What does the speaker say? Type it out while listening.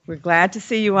We're glad to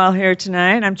see you all here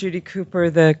tonight. I'm Judy Cooper,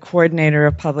 the coordinator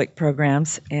of public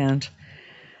programs, and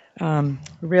we're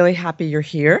really happy you're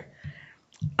here.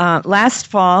 Last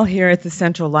fall here at the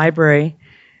Central Library,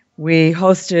 we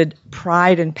hosted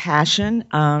Pride and Passion.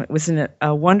 It was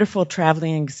a wonderful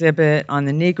traveling exhibit on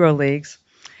the Negro Leagues,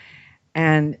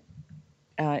 and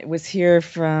it was here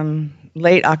from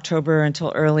late October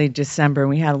until early December.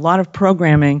 We had a lot of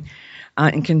programming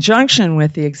in conjunction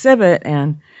with the exhibit,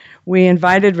 and we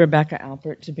invited Rebecca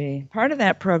Alpert to be part of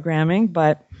that programming,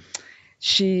 but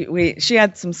she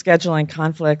had some scheduling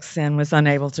conflicts and was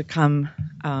unable to come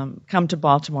to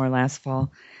Baltimore last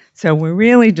fall. So we're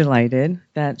really delighted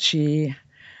that she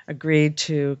agreed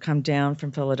to come down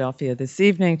from Philadelphia this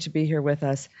evening to be here with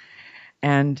us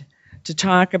and to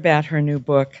talk about her new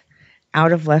book,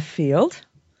 Out of Left Field,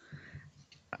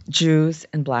 Jews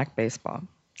and Black Baseball.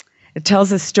 It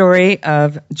tells a story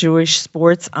of Jewish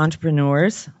sports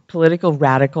entrepreneurs, political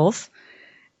radicals,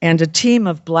 and a team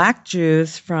of black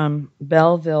Jews from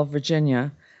Belleville,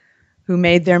 Virginia, who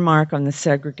made their mark on the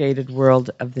segregated world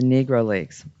of the Negro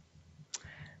Leagues.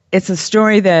 It's a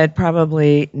story that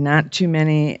probably not too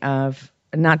many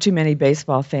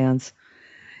baseball fans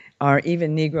or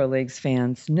even Negro Leagues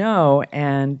fans know,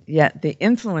 and yet the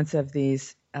influence of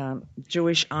these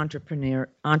Jewish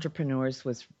entrepreneurs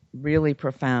was really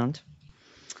profound.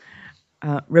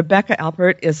 Rebecca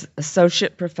Alpert is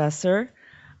Associate Professor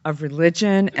of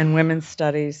Religion and Women's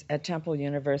Studies at Temple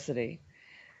University.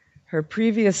 Her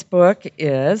previous book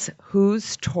is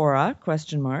Whose Torah?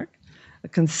 A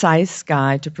Concise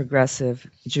Guide to Progressive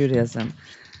Judaism.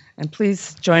 And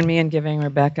please join me in giving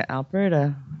Rebecca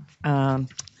Alpert a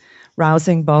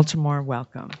rousing Baltimore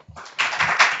welcome.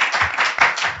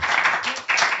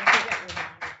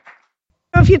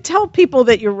 If you tell people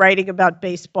that you're writing about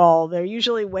baseball, they're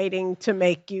usually waiting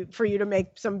for you to make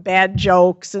some bad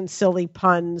jokes and silly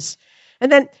puns.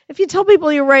 And then if you tell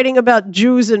people you're writing about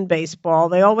Jews in baseball,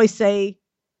 they always say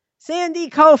Sandy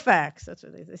Koufax. That's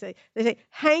what they say. They say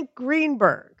Hank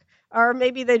Greenberg. Or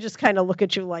maybe they just kind of look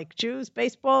at you like, Jews,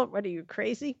 baseball? What are you,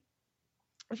 crazy?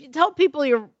 If you tell people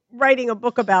you're writing a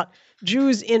book about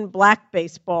Jews in black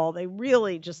baseball, they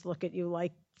really just look at you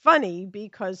like funny,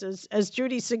 because as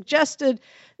Judy suggested,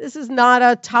 this is not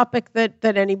a topic that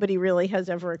anybody really has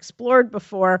ever explored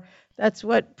before. That's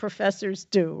what professors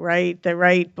do, right? They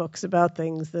write books about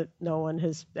things that no one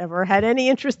has ever had any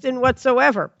interest in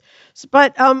whatsoever.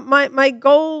 But my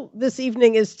goal this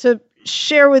evening is to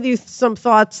share with you some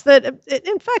thoughts that,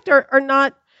 in fact, are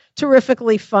not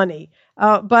terrifically funny,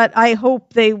 but I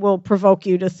hope they will provoke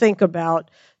you to think about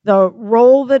the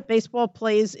role that baseball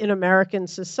plays in American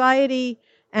society,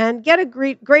 and get a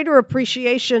greater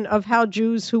appreciation of how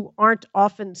Jews who aren't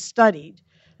often studied,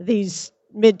 these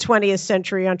mid-20th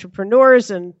century entrepreneurs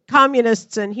and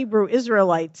communists and Hebrew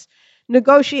Israelites,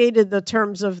 negotiated the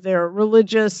terms of their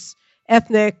religious,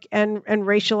 ethnic, and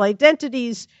racial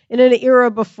identities in an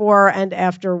era before and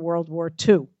after World War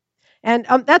II. And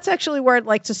that's actually where I'd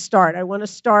like to start. I want to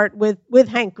start with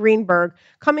Hank Greenberg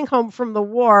coming home from the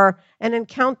war and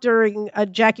encountering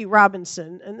Jackie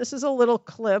Robinson. And this is a little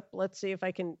clip. Let's see if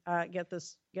I can get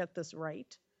this right.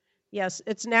 Yes,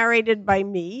 it's narrated by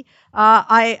me.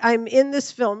 I'm in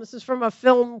this film. This is from a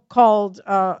film called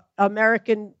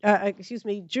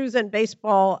Jews and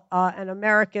Baseball, an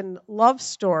American Love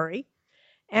Story.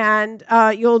 And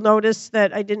you'll notice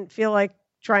that I didn't feel like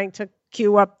trying to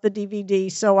cue up the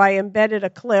DVD, so I embedded a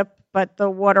clip, but the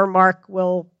watermark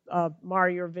will mar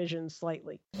your vision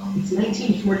slightly. It's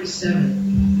 1947,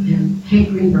 and Hank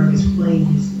Greenberg is playing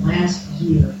his last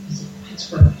year as a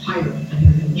Pittsburgh Pirate,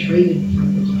 having been traded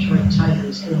from the Detroit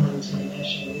Tigers going to the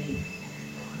National League.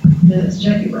 Then it's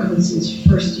Jackie Robinson's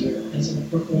first year as a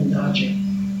Brooklyn Dodger.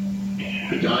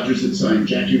 The Dodgers had signed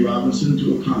Jackie Robinson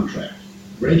to a contract,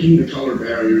 breaking the color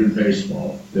barrier in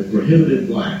baseball that prohibited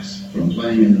blacks from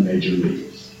playing in the major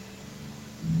leagues.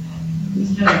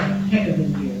 He's had a heck of a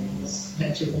year. He's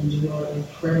had to endure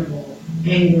incredible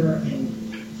anger and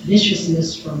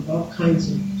viciousness from all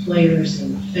kinds of players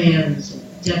and fans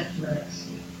and death threats.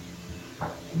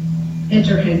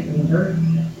 Enter Hank Greenberg.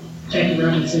 Jackie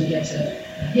Robinson gets a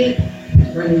hit,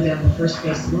 running down the first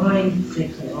base line,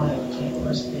 takes a lot to take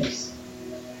first base.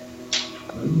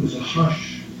 It was a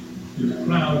hush in the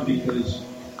crowd because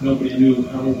nobody knew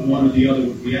how one or the other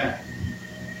would react.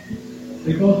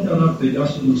 They both got up, they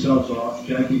dusted themselves off.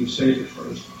 Jackie was safe at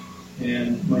first.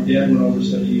 And my dad went over and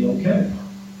said, "Are you okay?"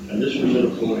 And this was at a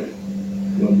point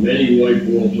when many white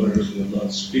ball players would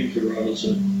not speak to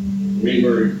Robinson.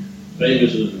 Greenberg,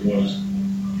 famous as it was,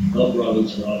 helped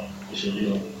Robinson up. He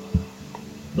said,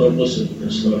 don't listen to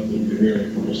this stuff that you're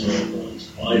hearing from the sidelines.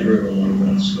 I heard a lot of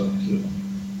that stuff too.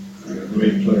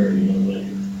 great player in the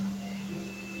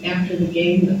league. After the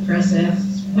game, the press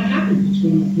asks, what happened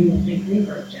between you and Hank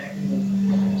Greenberg, Jackie?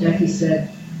 And Jackie said,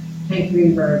 Hank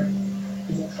Greenberg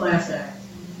is a class act.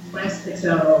 Class sticks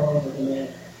out all over the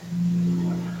man.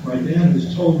 My dad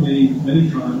has told me many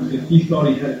times that he thought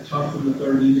he had it tough in the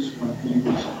 30s when he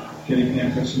was getting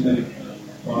anti-Semitic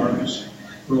bars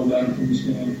rolled out from his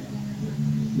game.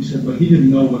 He said, but he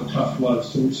didn't know what tough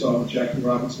was till he saw what Jackie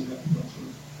Robinson had to go through.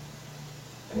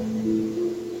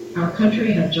 Our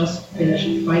country had just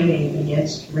finished fighting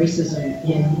against racism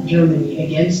in Germany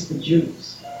against the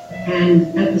Jews.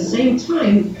 And at the same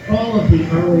time, all of the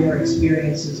earlier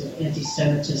experiences of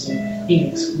anti-Semitism,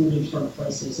 being excluded from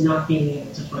places, not being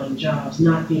able to find jobs,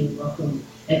 not being welcomed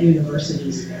at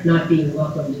universities, not being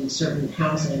welcomed in certain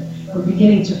housing, were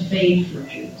beginning to fade for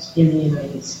Jews in the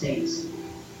United States.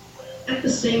 At the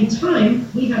same time,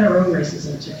 we had our own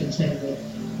racism to contend with,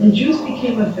 and Jews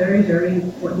became a very, very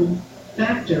important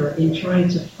factor in trying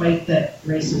to fight that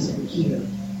racism here.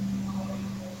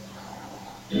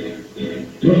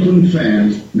 Brooklyn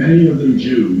fans, many of them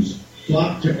Jews,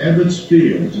 flocked to Ebbets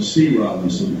Field to see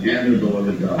Robinson and their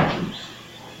beloved Dodgers.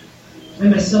 I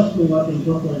myself grew up in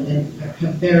Brooklyn and I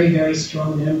have very, very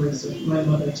strong memories of my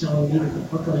mother telling me that the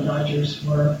Brooklyn Dodgers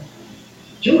were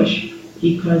Jewish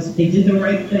because they did the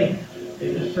right thing.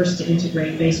 They were the first to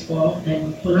integrate baseball,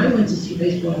 and when I went to see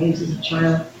baseball games as a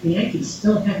child, the Yankees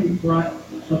still hadn't brought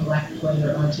a black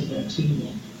player onto their team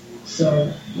yet.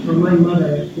 So for my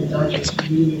mother, the Dodgers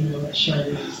really were a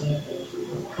shining example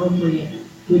of appropriate,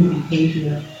 good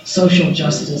behavior, social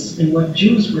justice, and what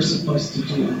Jews were supposed to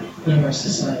do in our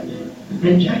society.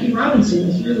 And Jackie Robinson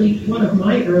is really one of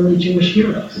my early Jewish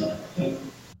heroes.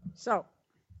 So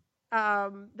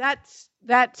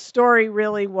that story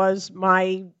really was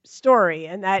my story,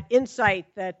 and that insight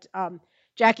that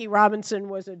Jackie Robinson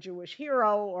was a Jewish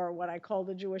hero, or what I call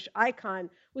the Jewish icon,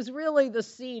 was really the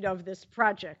seed of this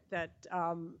project that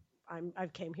I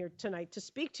came here tonight to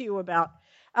speak to you about.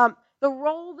 The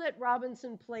role that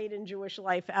Robinson played in Jewish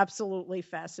life absolutely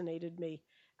fascinated me.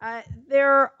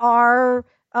 There are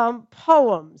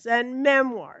poems and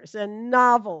memoirs and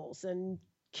novels and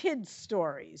kids'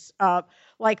 stories,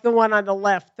 like the one on the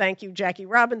left, Thank You, Jackie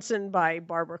Robinson, by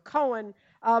Barbara Cohen,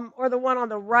 or the one on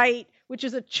the right, which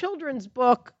is a children's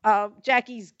book,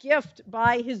 Jackie's gift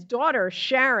by his daughter,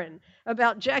 Sharon,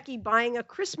 about Jackie buying a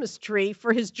Christmas tree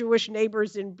for his Jewish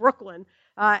neighbors in Brooklyn,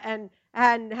 and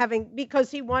having,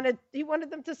 because he wanted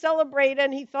them to celebrate,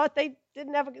 and he thought they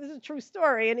didn't have this is a true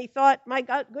story, and he thought, my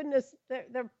God, goodness,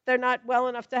 they're not well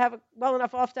enough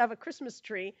off to have a Christmas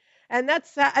tree. And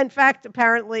that's, in fact,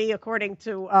 apparently, according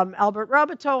to Albert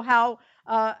Roboteau,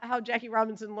 how Jackie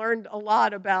Robinson learned a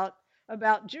lot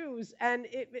about Jews, and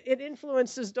it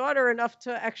influenced his daughter enough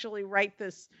to actually write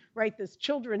this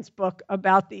children's book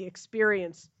about the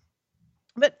experience.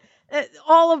 But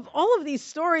all of these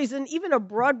stories, and even a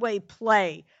Broadway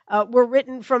play, were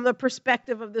written from the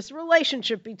perspective of this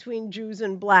relationship between Jews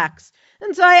and blacks.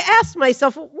 And so I asked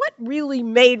myself, well, what really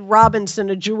made Robinson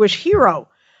a Jewish hero?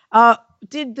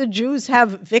 Did the Jews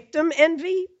have victim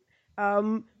envy?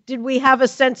 Did we have a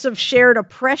sense of shared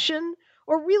oppression?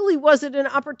 Or really was it an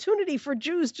opportunity for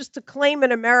Jews just to claim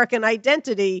an American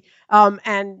identity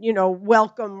and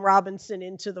welcome Robinson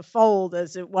into the fold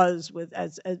as it was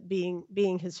as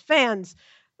being his fans?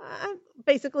 I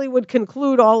basically would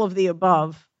conclude all of the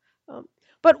above.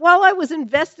 But while I was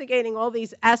investigating all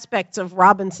these aspects of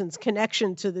Robinson's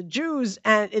connection to the Jews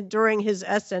and during his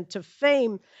ascent to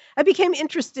fame, I became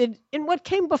interested in what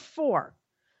came before.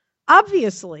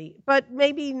 Obviously, but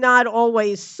maybe not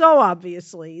always so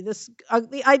obviously,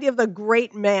 the idea of the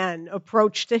great man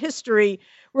approach to history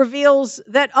reveals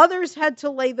that others had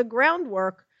to lay the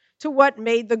groundwork to what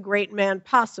made the great man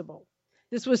possible.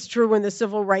 This was true in the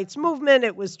civil rights movement.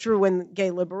 It was true in the gay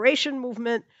liberation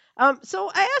movement. So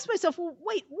I asked myself, well,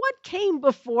 wait, what came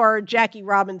before Jackie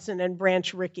Robinson and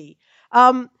Branch Rickey?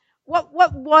 What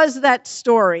was that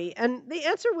story? And the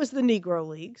answer was the Negro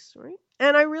Leagues, right?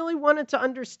 And I really wanted to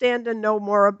understand and know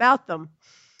more about them.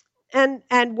 And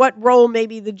what role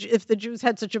maybe if the Jews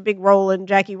had such a big role in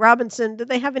Jackie Robinson, did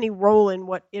they have any role in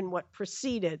what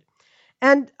preceded?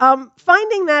 And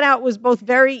finding that out was both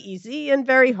very easy and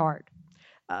very hard.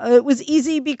 It was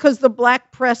easy because the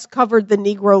black press covered the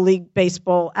Negro League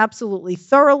baseball absolutely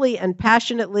thoroughly and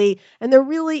passionately, and there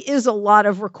really is a lot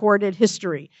of recorded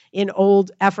history in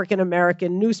old African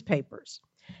American newspapers.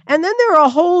 And then there are a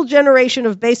whole generation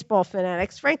of baseball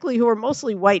fanatics, frankly, who are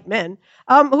mostly white men,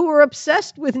 who were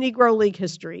obsessed with Negro League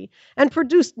history and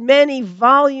produced many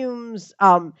volumes,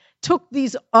 took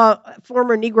these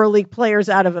former Negro League players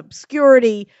out of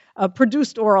obscurity,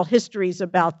 produced oral histories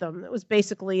about them. It was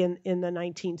basically in the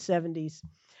 1970s.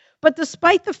 But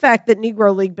despite the fact that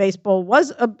Negro League baseball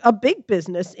was a big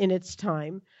business in its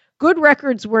time, good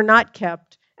records were not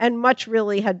kept, and much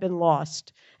really had been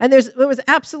lost. And there was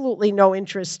absolutely no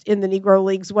interest in the Negro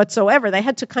Leagues whatsoever. They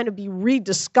had to kind of be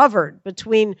rediscovered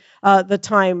between the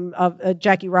time of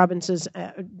Jackie Robinson's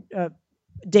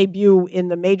debut in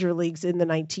the major leagues in the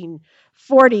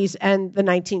 1940s and the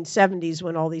 1970s,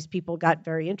 when all these people got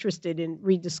very interested in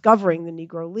rediscovering the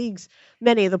Negro Leagues.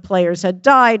 Many of the players had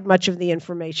died. Much of the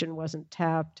information wasn't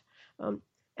tapped.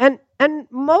 And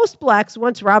most blacks,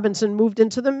 once Robinson moved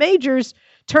into the majors,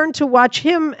 turned to watch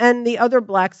him and the other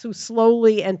blacks who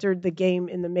slowly entered the game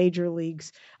in the major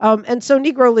leagues. And so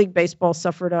Negro League baseball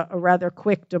suffered a rather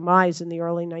quick demise in the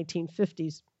early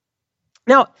 1950s.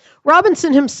 Now,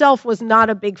 Robinson himself was not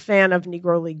a big fan of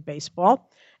Negro League baseball,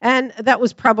 and that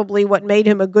was probably what made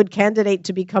him a good candidate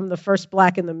to become the first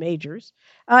black in the majors.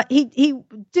 He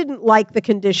didn't like the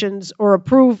conditions or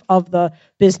approve of the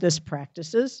business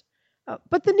practices,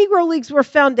 but the Negro Leagues were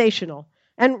foundational,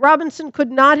 and Robinson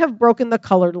could not have broken the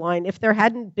colored line if there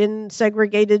hadn't been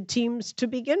segregated teams to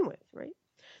begin with, right?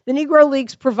 The Negro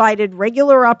Leagues provided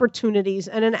regular opportunities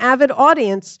and an avid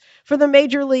audience for the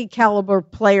major league caliber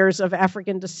players of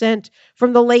African descent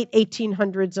from the late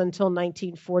 1800s until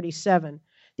 1947.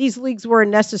 These leagues were a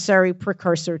necessary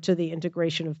precursor to the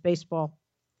integration of baseball.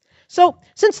 So,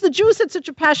 since the Jews had such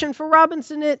a passion for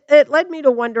Robinson, it led me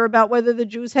to wonder about whether the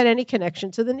Jews had any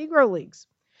connection to the Negro Leagues.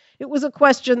 It was a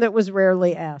question that was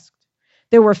rarely asked.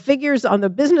 There were figures on the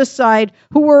business side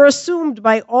who were assumed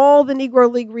by all the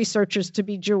Negro League researchers to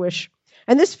be Jewish,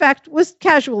 and this fact was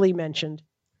casually mentioned.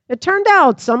 It turned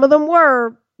out some of them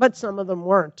were, but some of them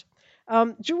weren't.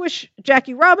 Jewish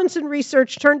Jackie Robinson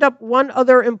research turned up one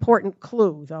other important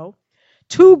clue, though.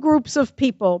 Two groups of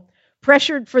people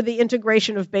pressured for the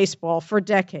integration of baseball for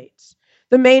decades.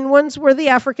 The main ones were the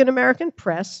African American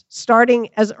press, starting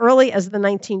as early as the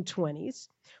 1920s,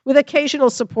 with occasional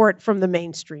support from the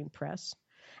mainstream press,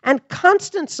 and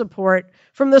constant support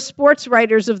from the sports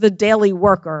writers of the Daily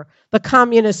Worker, the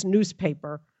communist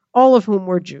newspaper, all of whom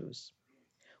were Jews.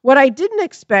 What I didn't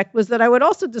expect was that I would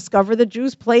also discover that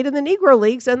Jews played in the Negro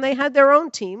Leagues, and they had their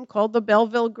own team called the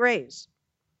Belleville Grays.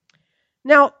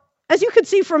 Now, as you can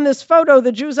see from this photo,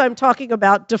 the Jews I'm talking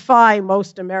about defy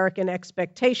most American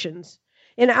expectations.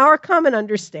 In our common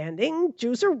understanding,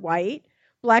 Jews are white.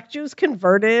 Black Jews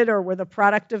converted or were the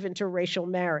product of interracial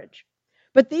marriage.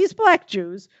 But these black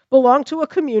Jews belong to a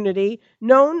community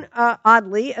known,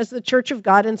 oddly, as the Church of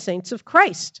God and Saints of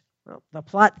Christ. Well, the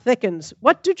plot thickens.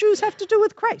 What do Jews have to do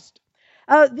with Christ?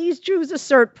 These Jews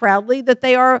assert proudly that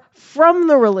they are from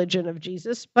the religion of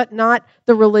Jesus, but not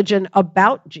the religion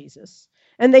about Jesus.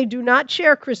 And they do not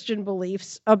share Christian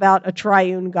beliefs about a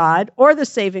triune God or the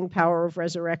saving power of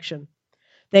resurrection.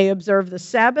 They observe the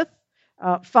Sabbath,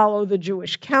 follow the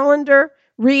Jewish calendar,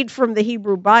 read from the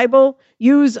Hebrew Bible,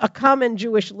 use a common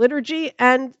Jewish liturgy,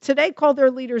 and today call their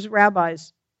leaders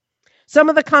rabbis. Some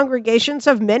of the congregations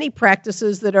have many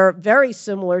practices that are very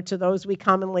similar to those we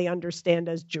commonly understand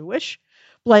as Jewish,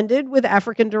 blended with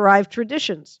African-derived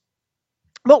traditions.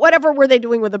 But whatever were they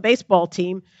doing with a baseball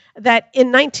team that in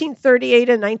 1938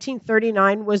 and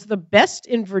 1939 was the best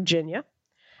in Virginia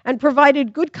and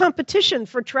provided good competition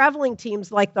for traveling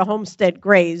teams like the Homestead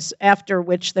Grays, after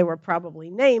which they were probably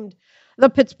named, the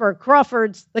Pittsburgh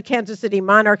Crawfords, the Kansas City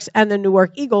Monarchs, and the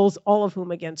Newark Eagles, all of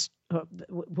whom against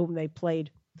whom they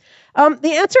played.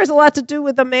 The answer has a lot to do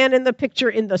with the man in the picture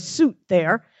in the suit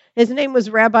there. His name was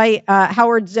Rabbi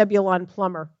Howard Zebulon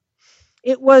Plummer.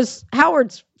 It was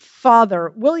Howard's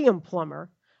father, William Plummer,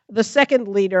 the second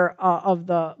leader of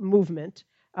the movement.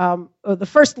 The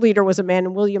first leader was a man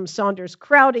named William Saunders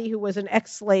Crowdy, who was an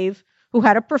ex-slave who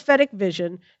had a prophetic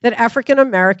vision that African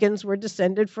Americans were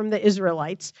descended from the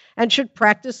Israelites and should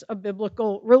practice a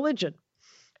biblical religion.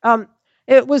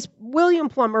 It was William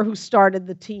Plummer who started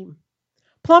the team.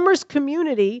 Plummer's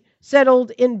community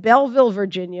settled in Belleville,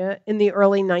 Virginia in the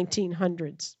early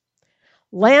 1900s.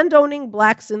 Landowning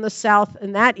blacks in the South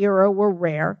in that era were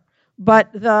rare,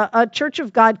 but the Church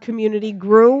of God community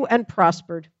grew and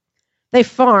prospered. They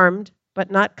farmed, but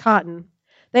not cotton.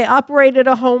 They operated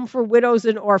a home for widows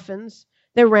and orphans.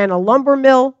 They ran a lumber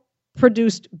mill,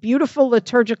 produced beautiful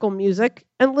liturgical music,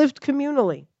 and lived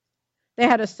communally. They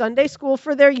had a Sunday school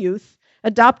for their youth,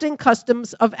 adopting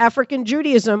customs of African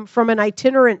Judaism from an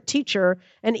itinerant teacher,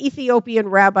 an Ethiopian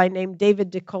rabbi named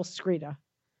David de Kolskrita.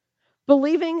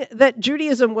 Believing that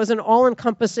Judaism was an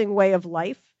all-encompassing way of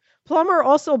life, Plummer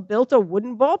also built a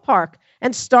wooden ballpark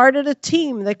and started a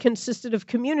team that consisted of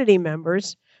community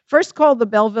members, first called the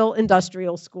Belleville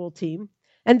Industrial School team,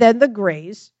 and then the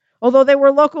Grays, although they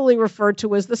were locally referred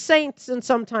to as the Saints and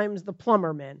sometimes the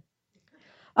Plummer Men.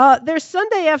 Their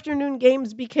Sunday afternoon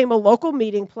games became a local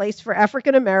meeting place for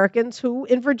African Americans who,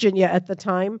 in Virginia at the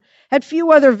time, had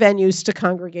few other venues to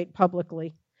congregate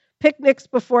publicly. Picnics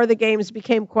before the games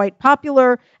became quite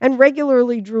popular and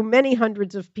regularly drew many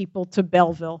hundreds of people to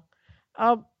Belleville.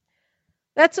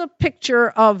 That's a picture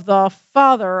of the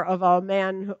father of a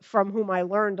man from whom I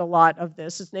learned a lot of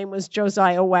this. His name was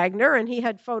Josiah Wagner, and he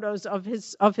had photos of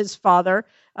his father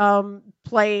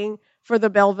playing for the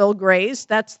Belleville Grays.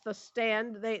 That's the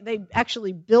stand. They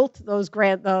actually built those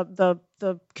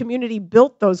the community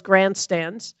built those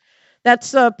grandstands.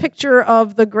 That's a picture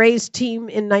of the Grays team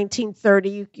in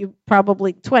 1930. You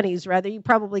probably 20s rather. You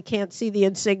probably can't see the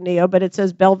insignia, but it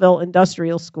says Belleville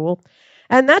Industrial School,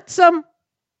 and that's a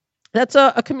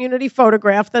community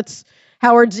photograph. That's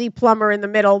Howard Z. Plummer in the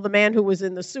middle. The man who was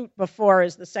in the suit before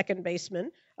is the second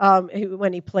baseman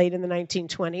when he played in the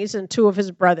 1920s, and two of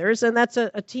his brothers. And that's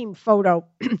a team photo,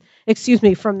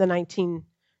 from the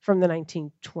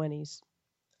 1920s.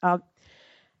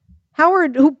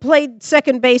 Howard, who played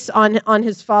second base on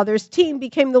his father's team,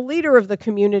 became the leader of the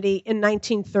community in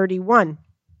 1931.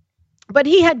 But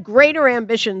he had greater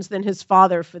ambitions than his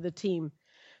father for the team.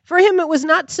 For him, it was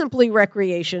not simply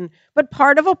recreation, but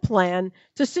part of a plan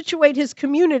to situate his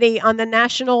community on the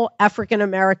national African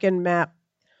American map.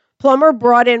 Plummer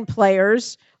brought in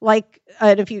players like,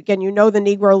 if you know the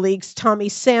Negro Leagues, Tommy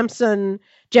Sampson,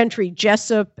 Gentry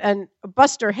Jessup, and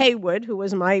Buster Haywood, who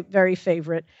was my very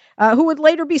favorite, who would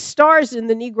later be stars in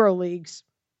the Negro Leagues.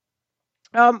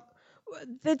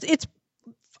 It's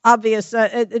obvious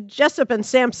Jessup and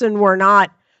Sampson were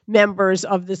not members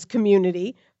of this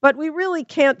community, but we really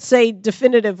can't say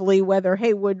definitively whether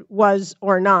Haywood was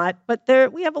or not. But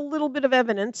we have a little bit of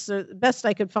evidence, the best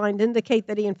I could find, indicate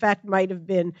that he in fact might have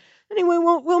been. Anyway,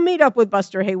 we'll meet up with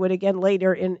Buster Haywood again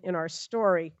later in our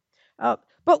story.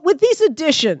 But with these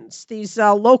additions, these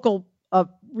local,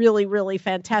 really, really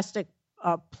fantastic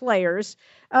players,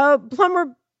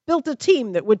 Plummer built a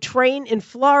team that would train in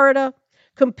Florida,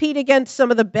 compete against some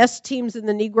of the best teams in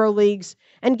the Negro Leagues,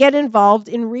 and get involved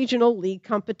in regional league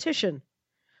competition.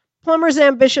 Plummer's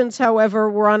ambitions,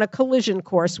 however, were on a collision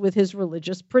course with his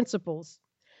religious principles.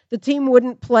 The team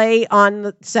wouldn't play on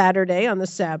the Saturday, on the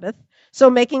Sabbath, so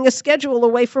making a schedule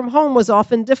away from home was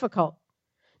often difficult.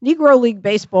 Negro League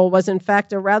baseball was, in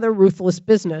fact, a rather ruthless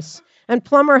business, and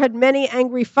Plummer had many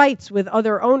angry fights with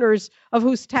other owners of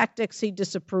whose tactics he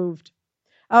disapproved.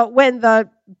 When the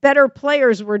better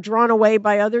players were drawn away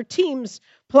by other teams,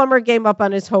 Plummer gave up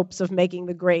on his hopes of making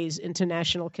the Grays into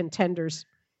national contenders.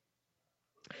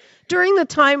 During the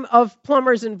time of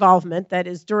Plummer's involvement, that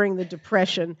is, during the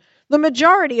Depression, the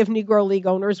majority of Negro League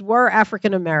owners were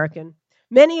African American,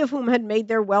 many of whom had made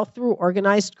their wealth through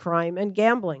organized crime and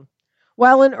gambling.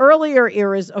 While in earlier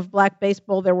eras of black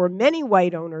baseball there were many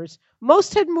white owners,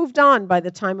 most had moved on by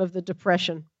the time of the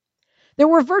Depression. There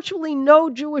were virtually no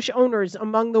Jewish owners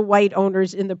among the white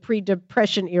owners in the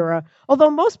pre-Depression era, although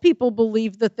most people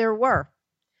believed that there were.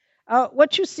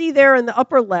 What you see there in the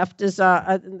upper left is,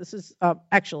 and this is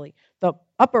actually the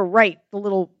upper right, the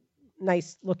little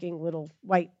nice-looking little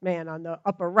white man on the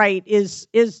upper right is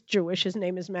Jewish. His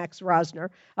name is Max Rosner.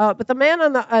 But the man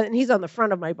on the, and he's on the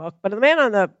front of my book, but the man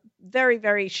on the very,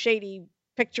 very shady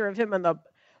picture of him on the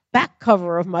back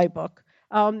cover of my book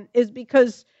is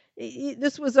because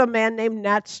this was a man named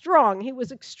Nat Strong. He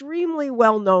was extremely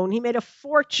well known. He made a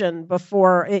fortune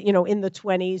before, in the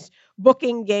 20s,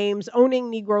 booking games,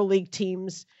 owning Negro League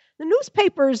teams. The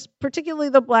newspapers, particularly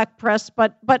the black press,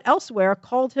 but elsewhere,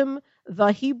 called him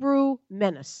the Hebrew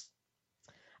Menace.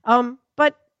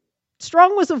 But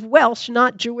Strong was of Welsh,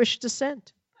 not Jewish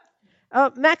descent.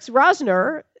 Max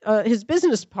Rosner, his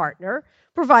business partner,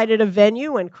 provided a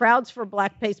venue and crowds for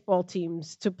black baseball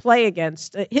teams to play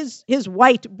against. His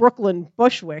white Brooklyn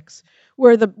Bushwicks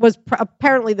was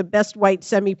apparently the best white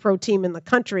semi-pro team in the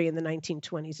country in the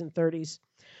 1920s and 30s.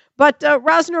 But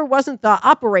Rosner wasn't the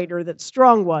operator that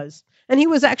Strong was, and he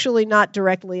was actually not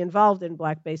directly involved in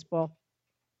black baseball.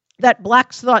 That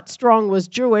blacks thought Strong was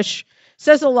Jewish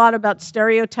says a lot about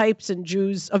stereotypes and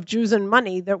Jews and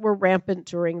money that were rampant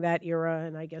during that era,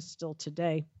 and I guess still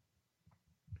today.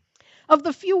 Of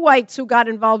the few whites who got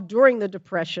involved during the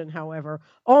Depression, however,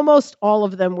 almost all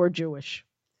of them were Jewish.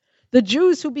 The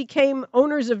Jews who became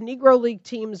owners of Negro League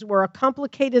teams were a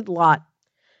complicated lot.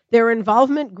 Their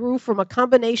involvement grew from a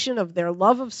combination of their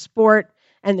love of sport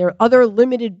and their other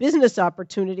limited business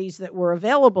opportunities that were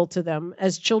available to them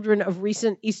as children of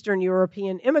recent Eastern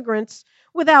European immigrants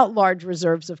without large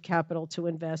reserves of capital to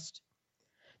invest.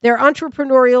 Their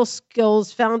entrepreneurial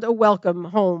skills found a welcome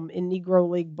home in Negro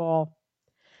League ball.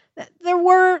 There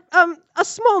were a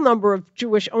small number of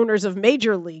Jewish owners of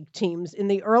major league teams in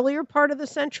the earlier part of the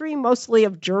century, mostly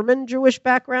of German Jewish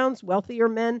backgrounds, wealthier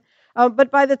men.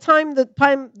 But by the time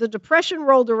the Depression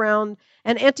rolled around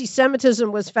and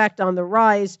anti-Semitism was fact on the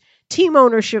rise, team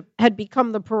ownership had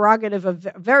become the prerogative of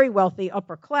very wealthy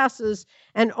upper classes,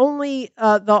 and only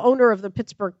the owner of the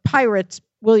Pittsburgh Pirates,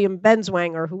 William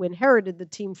Benswanger, who inherited the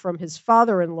team from his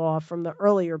father-in-law from the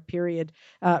earlier period,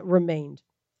 remained.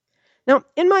 Now,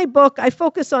 in my book, I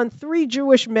focus on 3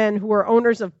 Jewish men who were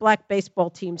owners of black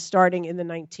baseball teams starting in the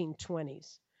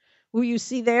 1920s. Who you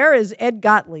see there is Ed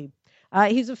Gottlieb.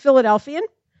 He's a Philadelphian,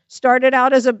 started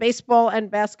out as a baseball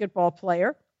and basketball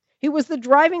player. He was the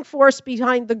driving force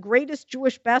behind the greatest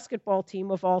Jewish basketball team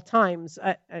of all times.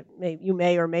 You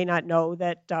may or may not know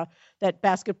that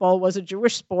basketball was a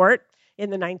Jewish sport in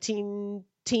the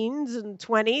 19-teens and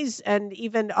 20s and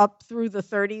even up through the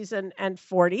 30s and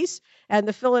 40s. And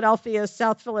the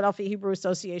South Philadelphia Hebrew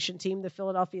Association team, the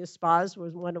Philadelphia Spas,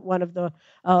 was one of the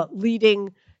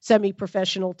leading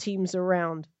semi-professional teams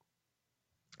around.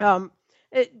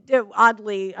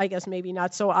 Oddly, I guess maybe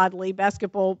not so oddly,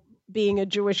 basketball being a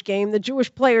Jewish game, the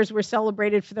Jewish players were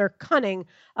celebrated for their cunning.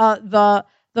 The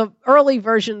early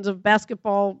versions of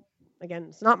basketball, again,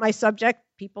 it's not my subject.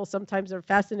 People sometimes are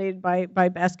fascinated by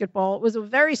basketball. It was a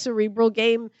very cerebral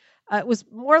game. It was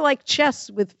more like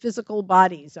chess with physical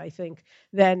bodies, I think,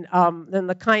 than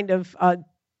the kind of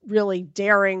really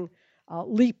daring,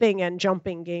 leaping and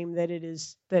jumping game that it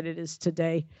is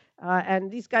today.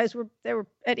 And these guys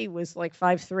Eddie was like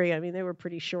 5'3". I mean, they were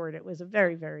pretty short. It was a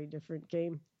very, very different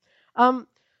game.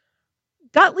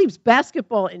 Gottlieb's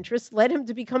basketball interest led him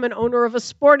to become an owner of a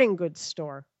sporting goods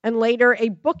store and later a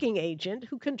booking agent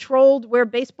who controlled where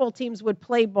baseball teams would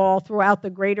play ball throughout the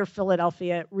greater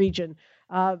Philadelphia region.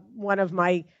 One of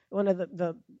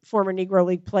the former Negro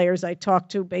League players I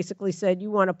talked to basically said,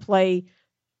 you want to play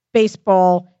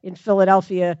baseball in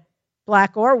Philadelphia,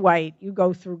 black or white, you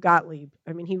go through Gottlieb.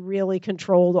 I mean, he really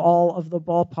controlled all of the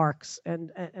ballparks.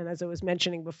 And as I was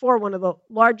mentioning before, one of the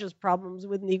largest problems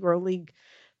with Negro League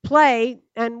play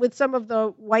and with some of the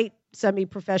white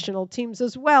semi-professional teams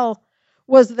as well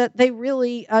was that they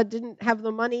really didn't have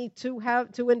the money to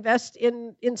invest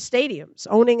in stadiums.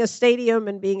 Owning a stadium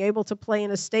and being able to play in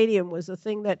a stadium was the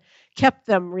thing that kept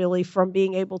them really from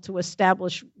being able to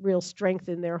establish real strength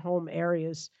in their home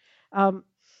areas.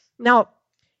 Now,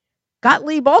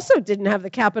 Gottlieb also didn't have the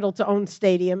capital to own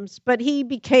stadiums, but he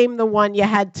became the one you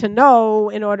had to know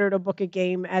in order to book a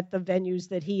game at the venues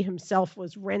that he himself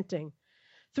was renting.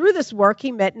 Through this work,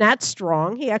 he met Nat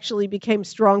Strong. He actually became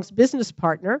Strong's business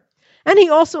partner. And he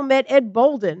also met Ed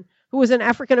Bolden, who was an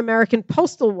African-American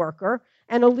postal worker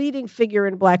and a leading figure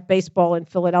in black baseball in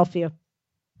Philadelphia.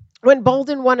 When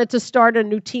Bolden wanted to start a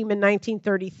new team in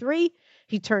 1933,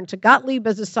 he turned to Gottlieb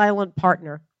as a silent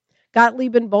partner.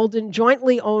 Gottlieb and Bolden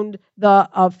jointly owned the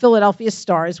Philadelphia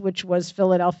Stars, which was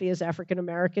Philadelphia's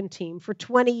African-American team, for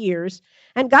 20 years.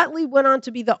 And Gottlieb went on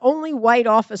to be the only white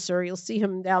officer, you'll see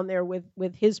him down there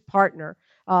with his partner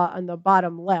on the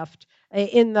bottom left,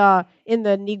 in the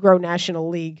Negro National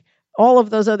League. All of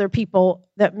those other people,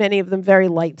 that many of them very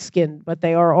light-skinned, but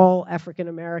they are all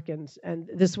African-Americans. And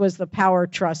this was the power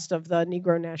trust of the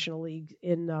Negro National League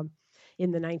in the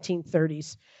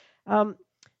 1930s.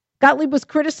 Gottlieb was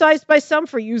criticized by some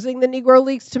for using the Negro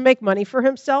Leagues to make money for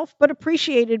himself, but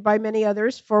appreciated by many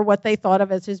others for what they thought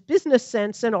of as his business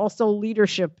sense and also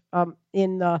leadership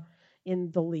in the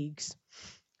leagues.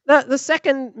 The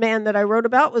second man that I wrote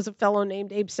about was a fellow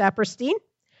named Abe Saperstein,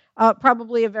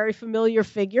 probably a very familiar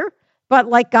figure, but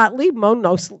like Gottlieb,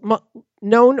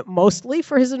 known mostly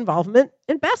for his involvement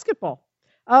in basketball.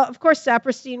 Of course,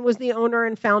 Saperstein was the owner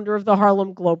and founder of the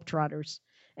Harlem Globetrotters.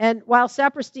 And while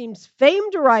Saperstein's fame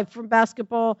derived from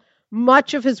basketball,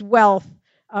 much of his wealth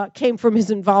came from his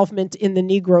involvement in the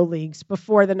Negro Leagues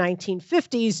before the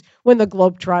 1950s, when the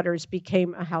Globetrotters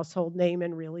became a household name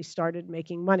and really started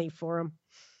making money for him.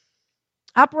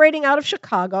 Operating out of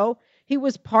Chicago, he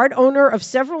was part owner of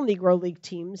several Negro League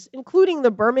teams, including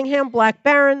the Birmingham Black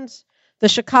Barons, the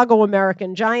Chicago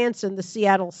American Giants, and the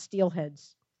Seattle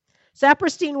Steelheads.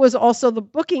 Saperstein was also the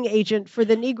booking agent for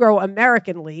the Negro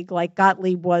American League, like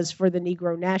Gottlieb was for the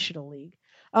Negro National League,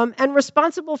 and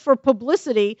responsible for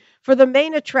publicity for the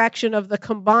main attraction of the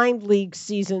combined league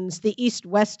seasons, the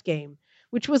East-West game,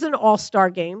 which was an all-star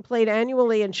game played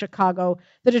annually in Chicago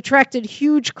that attracted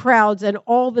huge crowds and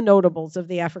all the notables of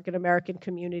the African American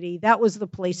community. That was the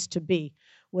place to be,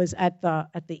 was at the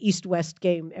East-West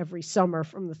game every summer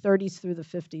from the 30s through the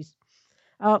 50s.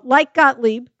 Like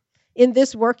Gottlieb, in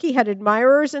this work he had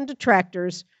admirers and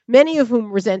detractors, many of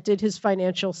whom resented his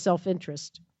financial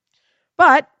self-interest.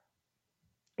 But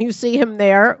you see him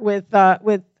there with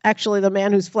actually the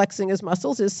man who's flexing his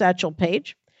muscles is Satchel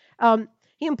Paige.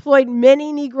 He employed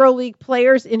many Negro League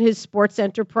players in his sports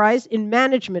enterprise in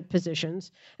management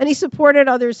positions, and he supported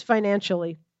others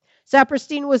financially.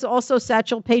 Saperstein was also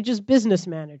Satchel Paige's business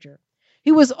manager.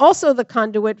 He was also the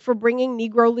conduit for bringing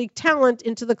Negro League talent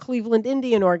into the Cleveland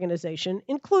Indian organization,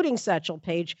 including Satchel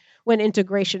Paige, when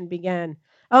integration began.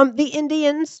 The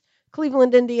Indians,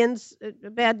 Cleveland Indians,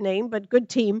 a bad name, but good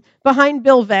team, behind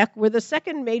Bill Veeck, were the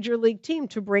second major league team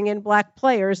to bring in black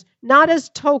players, not as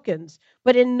tokens,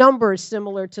 but in numbers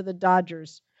similar to the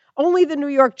Dodgers. Only the New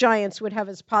York Giants would have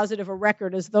as positive a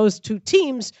record as those two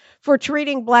teams for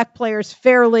treating black players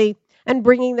fairly and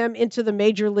bringing them into the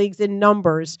major leagues in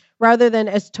numbers rather than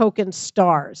as token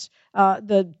stars.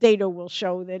 The data will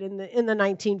show that in the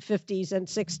 1950s and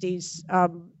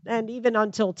 60s, and even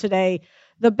until today,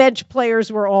 the bench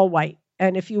players were all white.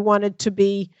 And if you wanted to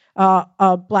be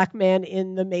a black man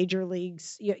in the major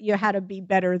leagues, you had to be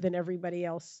better than everybody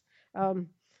else.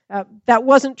 That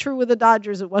wasn't true with the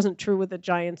Dodgers, it wasn't true with the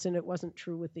Giants, and it wasn't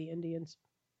true with the Indians.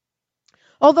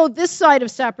 Although this side of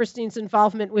Saperstein's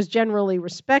involvement was generally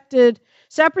respected,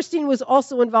 Saperstein was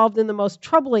also involved in the most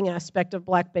troubling aspect of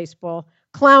black baseball,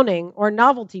 clowning or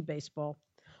novelty baseball.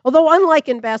 Although unlike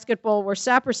in basketball where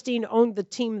Saperstein owned the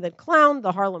team that clowned,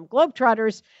 the Harlem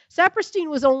Globetrotters, Saperstein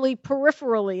was only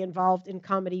peripherally involved in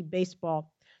comedy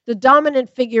baseball. The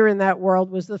dominant figure in that world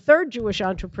was the third Jewish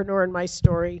entrepreneur in my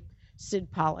story,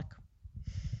 Sid Pollock.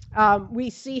 We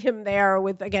see him there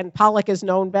with, again, Pollock is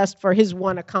known best for his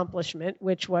one accomplishment,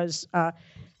 which was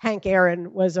Hank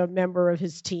Aaron was a member of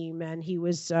his team, and he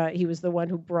was the one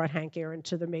who brought Hank Aaron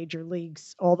to the major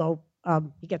leagues, although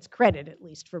he gets credit, at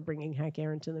least, for bringing Hank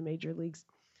Aaron to the major leagues.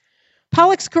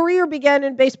 Pollock's career began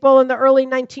in baseball in the early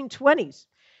 1920s.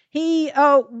 He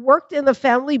worked in the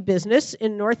family business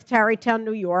in North Tarrytown,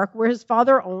 New York, where his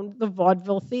father owned the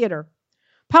Vaudeville Theater.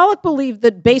 Pollock believed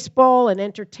that baseball and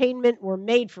entertainment were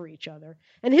made for each other,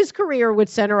 and his career would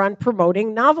center on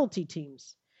promoting novelty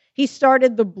teams. He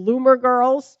started the Bloomer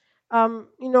Girls.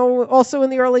 Also in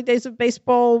the early days of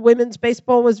baseball, women's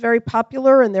baseball was very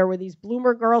popular, and there were these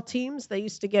Bloomer Girl teams. They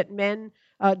used to get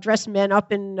dress men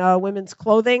up in women's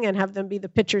clothing and have them be the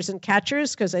pitchers and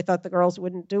catchers because they thought the girls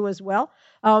wouldn't do as well.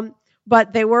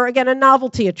 But they were, again, a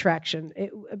novelty attraction.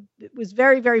 It was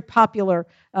very, very popular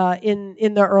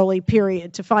in the early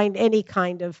period to find any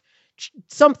kind of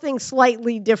something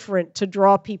slightly different to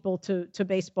draw people to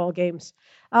baseball games.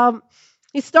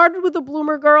 He started with the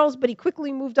Bloomer Girls, but he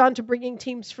quickly moved on to bringing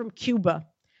teams from Cuba.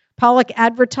 Pollock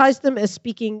advertised them as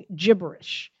speaking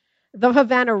gibberish. The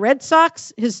Havana Red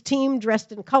Sox, his team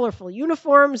dressed in colorful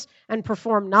uniforms and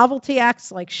performed novelty acts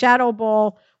like Shadow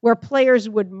Ball, where players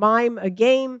would mime a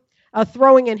game,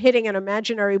 throwing and hitting an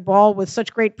imaginary ball with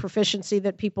such great proficiency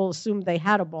that people assumed they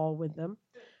had a ball with them.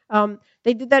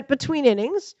 They did that between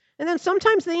innings, and then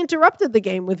sometimes they interrupted the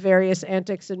game with various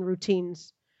antics and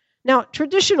routines. Now,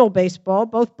 traditional baseball,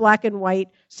 both black and white,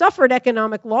 suffered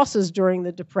economic losses during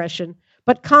the Depression,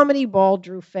 but comedy ball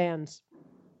drew fans.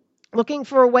 Looking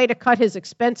for a way to cut his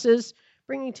expenses,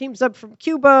 bringing teams up from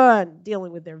Cuba and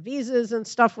dealing with their visas and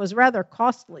stuff was rather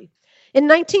costly. In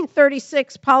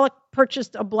 1936, Pollock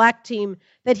purchased a black team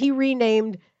that he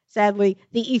renamed, sadly,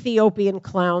 the Ethiopian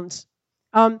Clowns.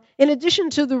 In addition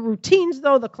to the routines,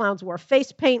 though, the Clowns wore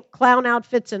face paint, clown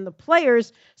outfits, and the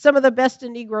players, some of the best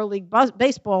in Negro League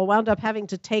baseball, wound up having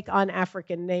to take on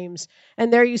African names.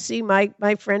 And there you see my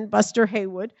friend Buster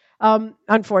Haywood,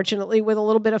 unfortunately, with a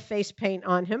little bit of face paint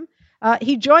on him.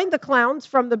 He joined the Clowns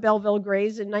from the Belleville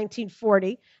Grays in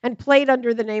 1940 and played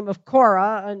under the name of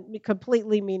Cora, a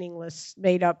completely meaningless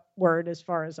made-up word as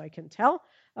far as I can tell.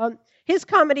 His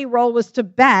comedy role was to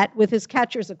bat with his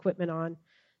catcher's equipment on.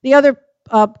 The other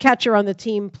catcher on the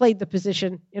team played the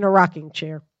position in a rocking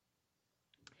chair.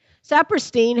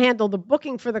 Saperstein handled the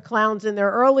booking for the Clowns in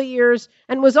their early years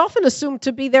and was often assumed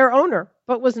to be their owner,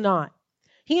 but was not.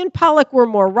 He and Pollock were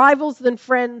more rivals than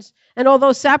friends, and although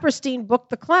Saperstein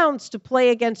booked the Clowns to play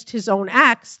against his own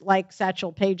acts, like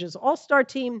Satchel Paige's all-star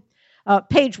team,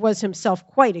 Paige was himself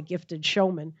quite a gifted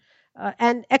showman.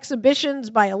 And exhibitions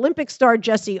by Olympic star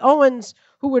Jesse Owens,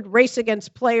 who would race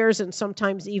against players and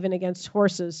sometimes even against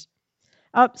horses.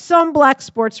 Some black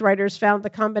sports writers found the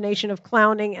combination of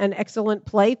clowning and excellent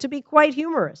play to be quite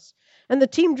humorous. and the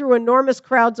team drew enormous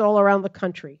crowds all around the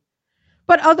country.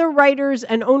 But other writers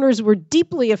and owners were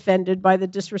deeply offended by the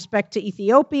disrespect to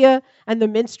Ethiopia and the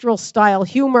minstrel-style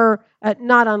humor,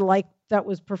 not unlike that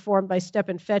was performed by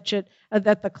Stepin Fetchit,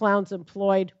 that the clowns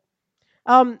employed.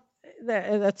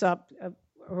 That's a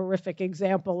horrific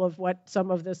example of what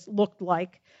some of this looked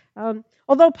like.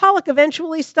 Although Pollock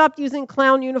eventually stopped using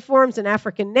clown uniforms and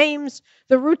African names,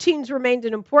 the routines remained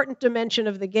an important dimension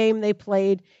of the game they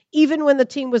played, even when the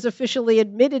team was officially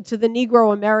admitted to the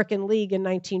Negro American League in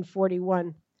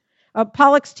 1941.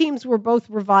 Pollock's teams were both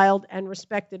reviled and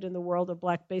respected in the world of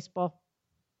black baseball.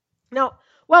 Now,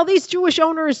 while these Jewish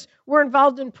owners were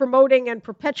involved in promoting and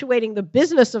perpetuating the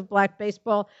business of black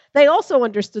baseball, they also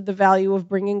understood the value of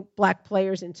bringing black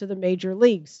players into the major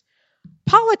leagues.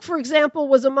 Pollock, for example,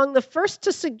 was among the first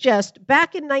to suggest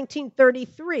back in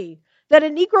 1933 that a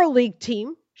Negro League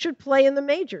team should play in the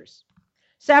majors.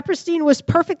 Saperstein was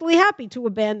perfectly happy to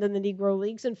abandon the Negro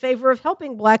Leagues in favor of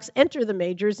helping blacks enter the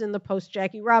majors in the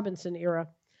post-Jackie Robinson era.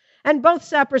 And both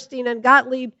Saperstein and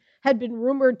Gottlieb had been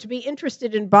rumored to be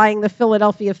interested in buying the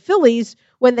Philadelphia Phillies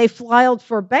when they filed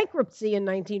for bankruptcy in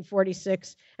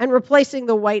 1946 and replacing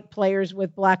the white players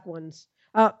with black ones.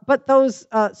 But those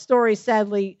stories,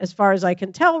 sadly, as far as I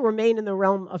can tell, remain in the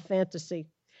realm of fantasy.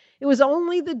 It was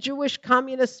only the Jewish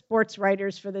communist sports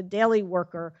writers for the Daily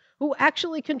Worker who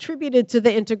actually contributed to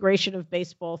the integration of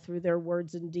baseball through their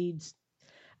words and deeds.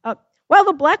 While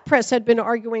the black press had been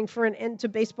arguing for an end to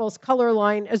baseball's color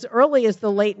line as early as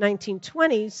the late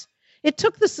 1920s, it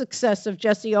took the success of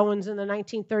Jesse Owens in the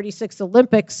 1936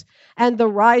 Olympics and the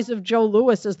rise of Joe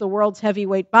Louis as the world's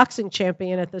heavyweight boxing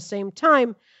champion at the same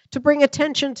time to bring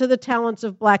attention to the talents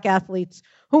of black athletes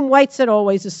whom whites had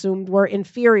always assumed were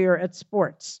inferior at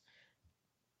sports.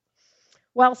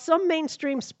 While some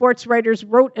mainstream sports writers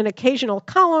wrote an occasional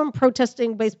column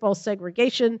protesting baseball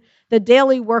segregation, the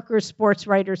Daily Worker's sports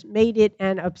writers made it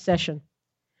an obsession.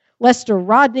 Lester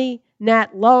Rodney,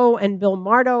 Nat Lowe, and Bill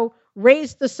Mardo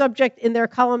raised the subject in their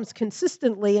columns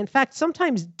consistently, in fact,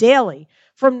 sometimes daily,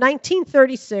 from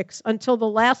 1936 until the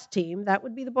last team, that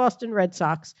would be the Boston Red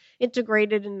Sox,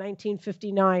 integrated in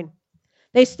 1959.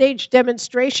 They staged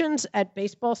demonstrations at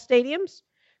baseball stadiums,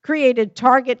 created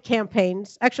target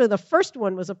campaigns. Actually, the first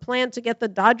one was a plan to get the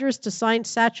Dodgers to sign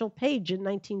Satchel Paige in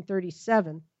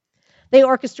 1937. They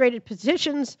orchestrated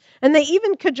petitions, and they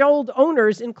even cajoled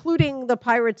owners, including the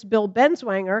Pirates' Bill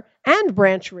Benswanger and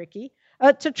Branch Rickey,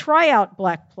 to try out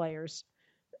black players.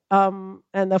 And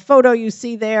the photo you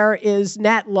see there is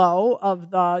Nat Lowe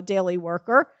of the Daily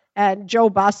Worker and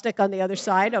Joe Bostic on the other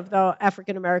side of the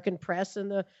African-American press. And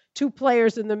the two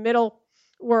players in the middle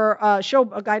were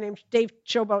a guy named Dave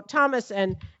Showboat Thomas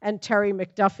and Terry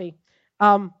McDuffie.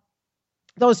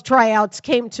 Those tryouts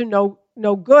came to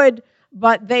no good,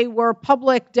 but they were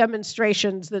public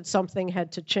demonstrations that something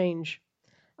had to change.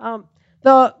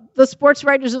 The sports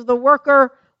writers of the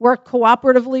Worker worked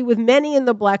cooperatively with many in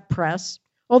the black press,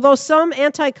 although some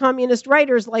anti-communist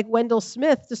writers like Wendell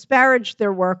Smith disparaged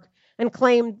their work and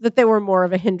claimed that they were more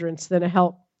of a hindrance than a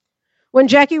help. When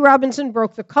Jackie Robinson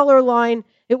broke the color line,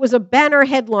 it was a banner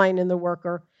headline in the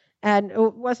Worker, and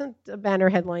it wasn't a banner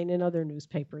headline in other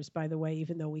newspapers, by the way,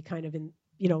 even though we kind of,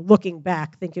 looking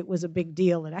back, think it was a big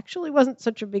deal. It actually wasn't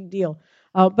such a big deal,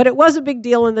 but it was a big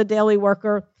deal in the Daily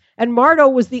Worker, and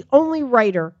Mardo was the only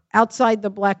writer outside the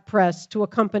black press to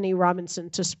accompany Robinson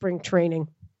to spring training.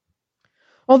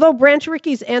 Although Branch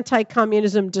Rickey's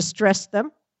anti-communism distressed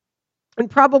them and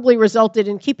probably resulted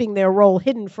in keeping their role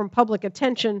hidden from public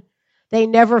attention, they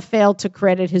never failed to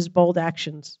credit his bold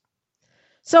actions.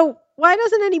 So why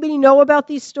doesn't anybody know about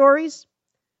these stories?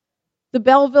 The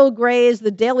Belleville Grays,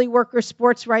 the Daily Worker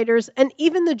sports writers, and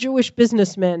even the Jewish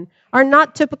businessmen are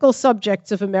not typical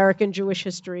subjects of American Jewish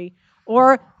history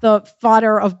or the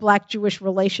fodder of black-Jewish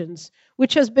relations,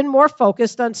 which has been more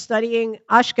focused on studying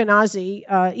Ashkenazi,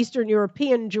 Eastern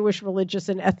European Jewish religious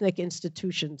and ethnic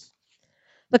institutions.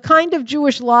 The kind of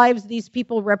Jewish lives these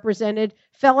people represented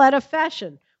fell out of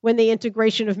fashion when the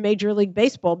integration of Major League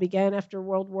Baseball began after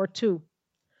World War II.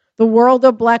 The world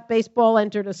of black baseball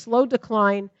entered a slow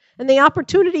decline, and the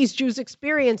opportunities Jews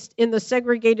experienced in the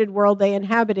segregated world they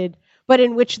inhabited, but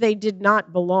in which they did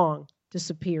not belong,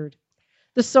 disappeared.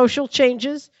 The social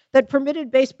changes that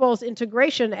permitted baseball's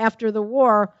integration after the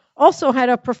war also had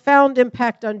a profound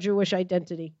impact on Jewish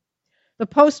identity. The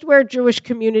post-war Jewish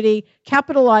community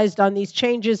capitalized on these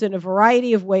changes in a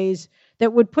variety of ways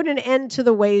that would put an end to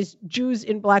the ways Jews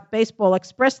in black baseball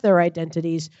expressed their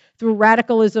identities through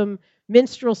radicalism,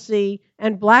 minstrelsy,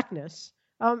 and blackness,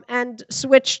 and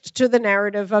switched to the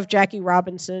narrative of Jackie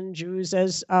Robinson, Jews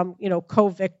as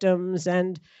co-victims,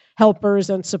 and helpers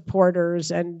and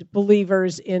supporters and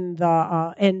believers in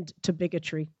the end to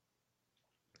bigotry.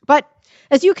 But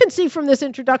as you can see from this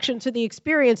introduction to the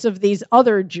experience of these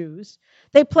other Jews,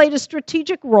 they played a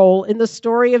strategic role in the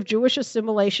story of Jewish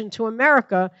assimilation to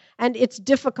America and its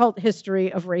difficult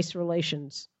history of race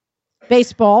relations.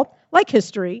 Baseball, like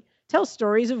history, tells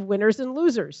stories of winners and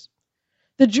losers.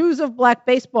 The Jews of black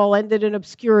baseball ended in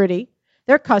obscurity,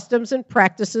 their customs and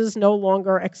practices no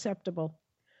longer acceptable.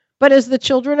 But as the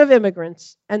children of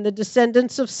immigrants and the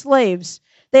descendants of slaves,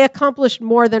 they accomplished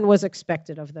more than was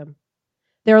expected of them.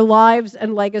 Their lives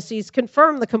and legacies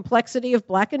confirm the complexity of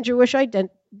black and Jewish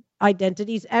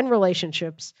identities and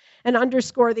relationships and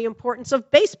underscore the importance of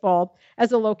baseball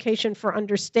as a location for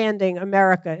understanding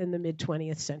America in the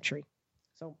mid-20th century.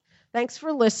 So thanks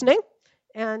for listening,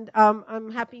 and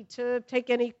I'm happy to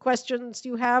take any questions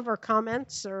you have or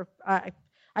comments. Or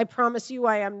I promise you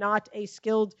I am not a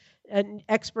skilled and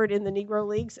expert in the Negro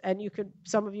Leagues, and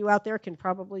some of you out there can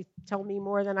probably tell me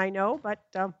more than I know, but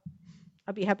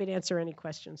I'll be happy to answer any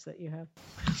questions that you have.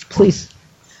 Please.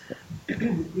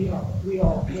 We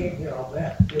all came here all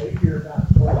that to hear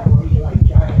about Baltimore Eli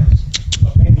Giants,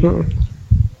 but maybe you could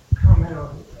comment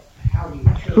on how you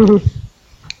chose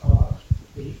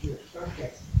your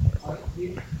subject.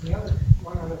 The other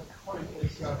point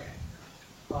is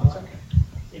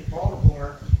in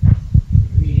Baltimore,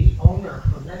 the owner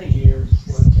for many years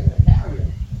was an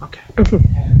Italian. Okay.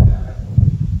 And that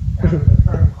was a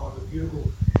firm called the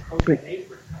Bugle Coach and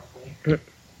Apron Company,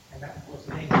 and that was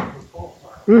the name of the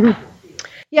ballpark. Mm-hmm.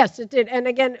 Yes, it did. And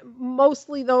again,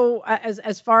 mostly though,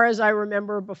 as far as I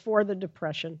remember, before the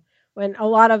Depression, when a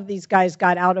lot of these guys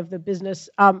got out of the business.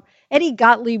 Eddie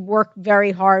Gottlieb worked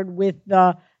very hard with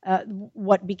the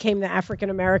what became the African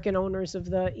American owners of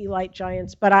the Elite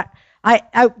Giants, but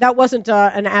I that wasn't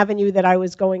an avenue that I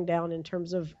was going down in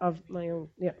terms of my own.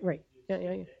 Yeah, right.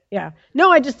 Yeah.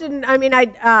 No, I just didn't. I mean,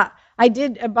 I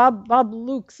did Bob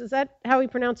Luke's. Is that how he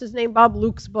pronounced his name? Bob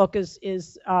Luke's book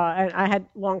is. I had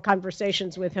long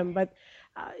conversations with him, but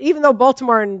even though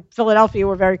Baltimore and Philadelphia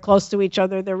were very close to each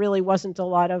other, there really wasn't a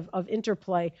lot of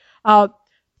interplay.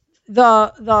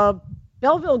 The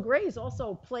Belleville Grays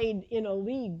also played in a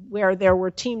league where there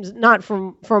were teams not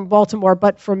from Baltimore,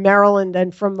 but from Maryland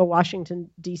and from the Washington,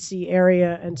 D.C.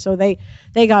 area, and so they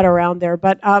got around there.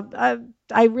 But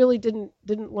I really didn't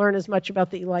learn as much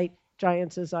about the Elite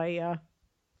Giants as I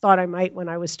thought I might when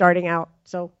I was starting out.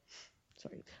 So,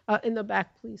 sorry. In the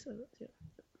back, please. Yeah.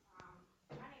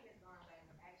 My name is Marlene.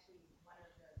 I'm actually one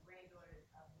of the granddaughters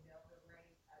of the Belleville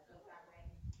Grays. Just got back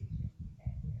in the picture you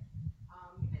had there.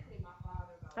 You visited my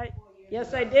father about 4 years ago.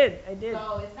 Yes, I did.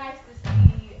 So it's nice to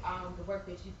see the work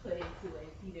that you put into it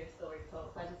and see their story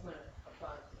told. So I just want to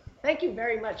applaud you. Thank you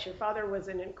very much. Your father was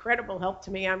an incredible help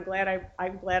to me. I'm glad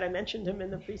I mentioned him in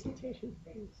the presentation.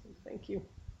 Thank you.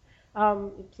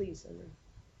 Please.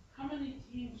 How many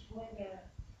teams were there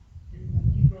in the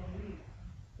Negro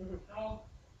League? How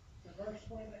diverse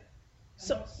were they?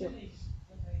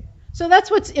 So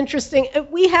that's what's interesting.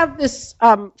 We have this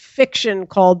fiction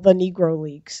called the Negro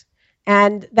Leagues,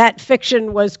 and that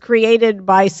fiction was created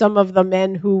by some of the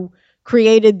men who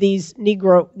created these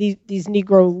Negro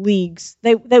leagues.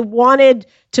 They wanted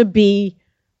to be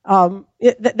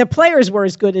the players were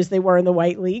as good as they were in the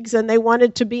white leagues, and they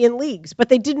wanted to be in leagues, but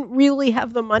they didn't really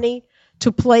have the money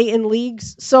to play in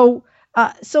leagues. So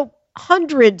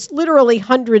literally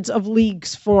hundreds of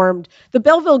leagues formed. The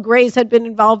Belleville Grays had been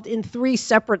involved in 3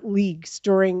 separate leagues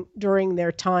during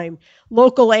their time.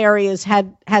 Local areas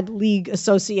had league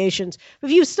associations. If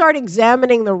you start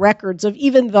examining the records of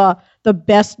even the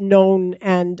best known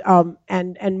and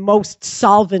most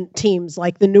solvent teams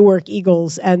like the Newark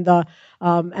Eagles and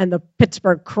the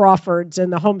Pittsburgh Crawfords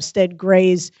and the Homestead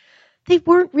Grays, they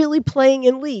weren't really playing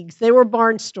in leagues. They were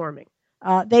barnstorming.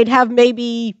 They'd have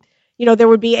maybe, there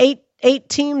would be eight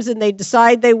teams, and they'd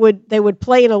decide they would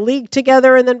play in a league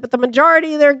together, but the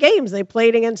majority of their games they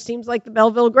played against teams like the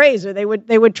Belleville Grays, or they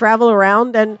would travel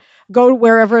around and go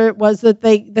wherever it was that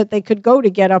they could go to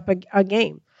get up a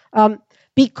game.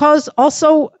 Because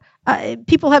also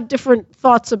people have different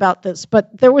thoughts about this,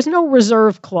 but there was no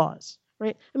reserve clause,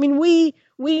 right? I mean, we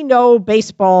know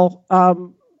baseball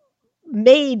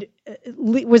the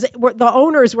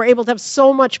owners were able to have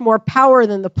so much more power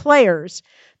than the players,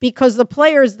 because the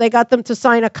players, they got them to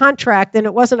sign a contract, and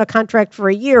it wasn't a contract for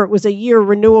a year, it was a year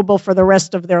renewable for the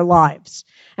rest of their lives,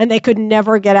 and they could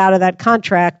never get out of that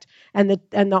contract. And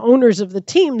the owners of the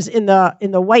teams in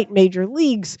the white major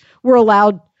leagues were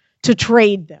allowed to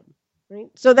trade them, right?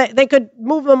 So that they could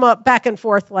move them up back and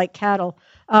forth like cattle.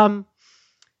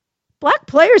 Black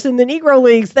players in the Negro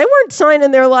leagues, they weren't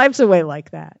signing their lives away like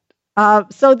that.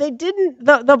 So they didn't.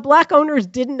 The black owners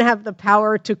didn't have the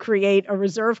power to create a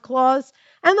reserve clause,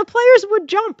 and the players would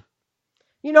jump.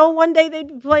 One day they'd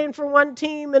be playing for one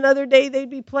team, another day they'd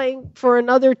be playing for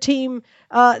another team.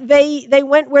 They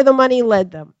went where the money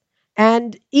led them.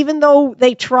 And even though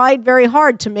they tried very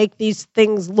hard to make these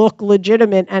things look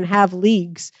legitimate and have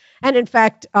leagues, and in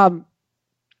fact,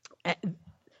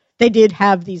 they did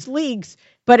have these leagues,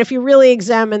 but if you really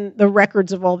examine the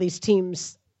records of all these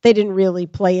teams, they didn't really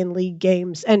play in league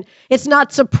games. And it's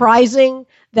not surprising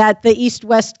that the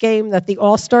East-West game, that the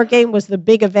All-Star game was the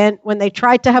big event. When they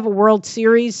tried to have a World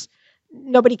Series,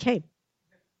 nobody came.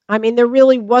 I mean, there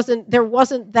wasn't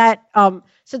that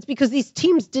sense, because these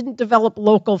teams didn't develop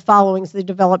local followings, they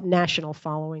developed national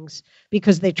followings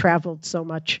because they traveled so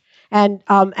much. And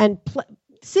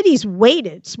cities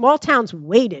waited, small towns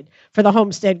waited for the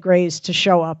Homestead Grays to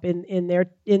show up in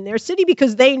their city,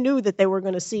 because they knew that they were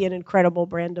going to see an incredible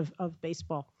brand of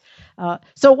baseball.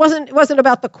 So it wasn't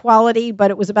about the quality, but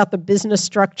it was about the business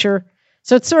structure.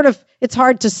 So it's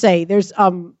hard to say. There's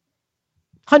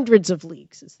hundreds of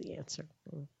leagues is the answer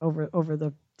over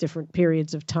the different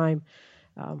periods of time.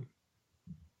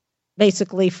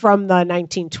 Basically from the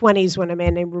 1920s, when a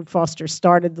man named Rube Foster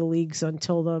started the leagues,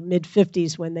 until the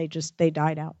mid-50s, when they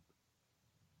died out.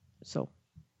 So,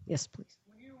 yes, please.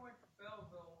 When you went to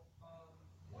Belleville,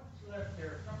 what's left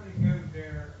there? Somebody goes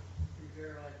there. Is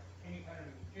there like any kind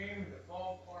of gym, the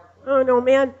ballpark? Oh no,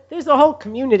 man! There's a whole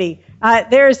community.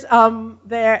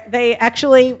 They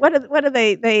actually, what do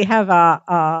they have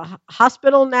a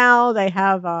hospital now? They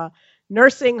have a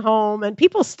nursing home, and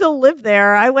people still live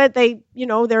there. I went. There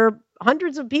are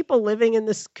hundreds of people living in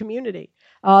this community.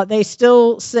 They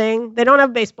still sing. They don't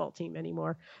have a baseball team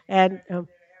anymore, and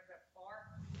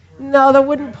no, the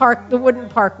wooden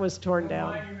park was torn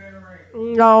down.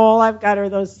 No, all I've got are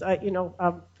those,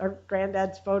 our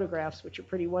granddad's photographs, which are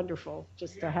pretty wonderful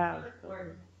just to have. Did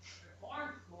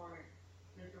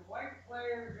the white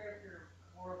players after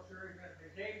World Series,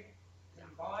 did they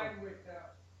combine with the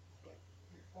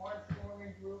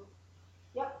barnstorming group?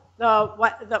 Yep.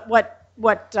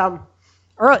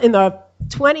 In the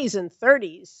 20s and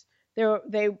 30s,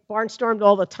 they barnstormed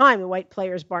all the time. The white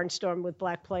players barnstormed with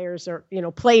black players, or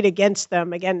played against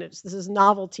them. Again, this is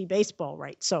novelty baseball,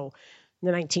 right? So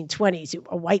in the 1920s,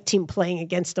 a white team playing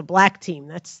against a black team,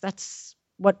 that's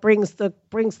what brings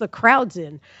the crowds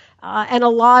in. And a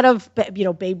lot of,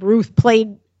 Babe Ruth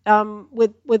played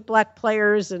with black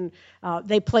players, and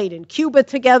they played in Cuba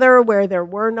together, where there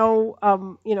were no,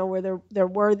 where there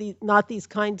were not these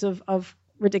kinds of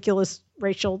ridiculous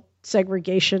racial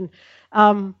segregation.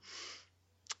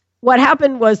 What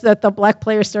happened was that the black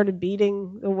players started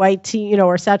beating the white team,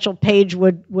 or Satchel Paige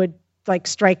would like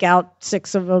strike out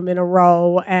 6 of them in a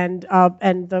row, and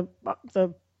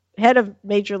the head of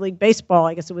Major League Baseball,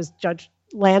 I guess it was Judge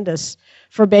Landis,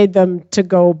 forbade them to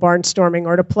go barnstorming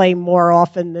or to play more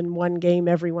often than one game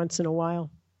every once in a while.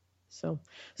 So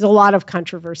there's a lot of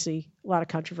controversy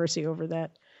over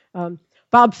that.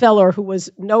 Bob Feller, who was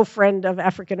no friend of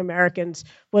African Americans,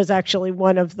 was actually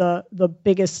one of the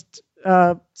biggest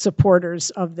supporters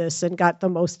of this and got the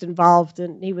most involved.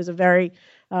 And he was a very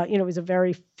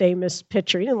famous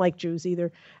pitcher. He didn't like Jews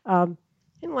either. He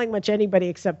didn't like much anybody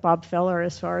except Bob Feller,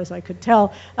 as far as I could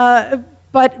tell.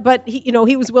 But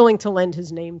he was willing to lend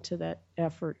his name to that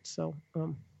effort. So,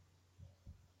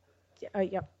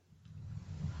 yeah.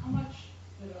 How much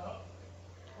did a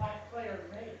black player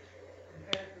make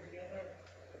compared to the other,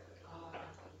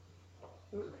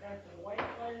 compared to the white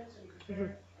players and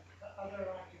compared to other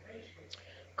occupations?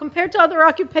 Compared to other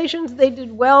occupations, they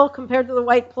did well. Compared to the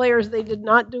white players, they did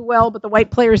not do well. But the white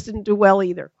players didn't do well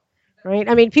either, right?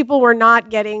 I mean, people were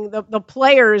not getting the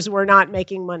players were not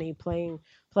making money playing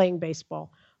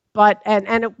baseball. But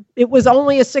it was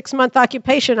only a 6-month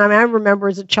occupation. I mean, I remember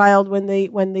as a child when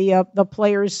the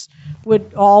players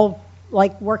would all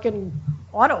like work in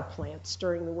auto plants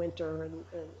during the winter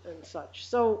and such.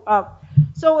 So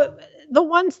the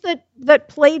ones that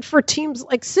played for teams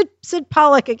like Sid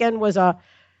Pollock, again, was I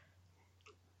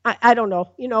don't know.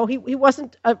 He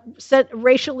wasn't a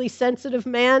racially sensitive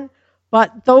man,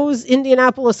 but those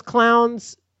Indianapolis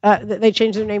Clowns, they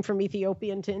changed their name from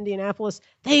Ethiopian to Indianapolis.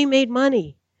 They made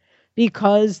money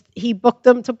because he booked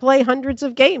them to play hundreds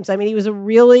of games. I mean, he was a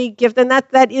really gifted, and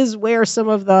that is where some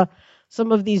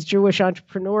of these Jewish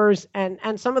entrepreneurs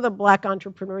and some of the black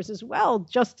entrepreneurs as well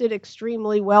just did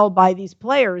extremely well by these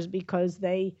players, because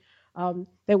they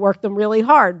worked them really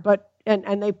hard. But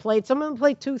and they played, some of them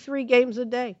played 2-3 games a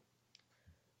day,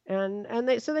 and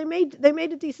they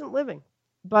made a decent living.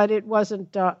 But it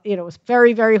wasn't, it was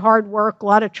very, very hard work, a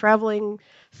lot of traveling,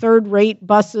 third-rate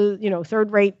buses,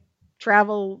 third-rate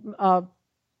travel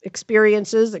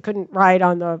experiences. They couldn't ride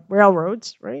on the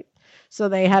railroads, right? So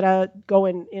they had to go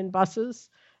in buses.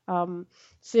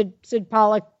 Sid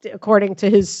Pollock, according to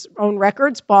his own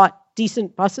records, bought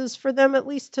decent buses for them at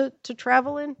least to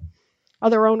travel in.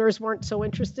 Other owners weren't so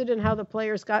interested in how the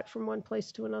players got from one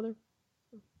place to another.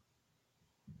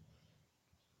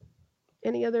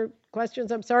 Any other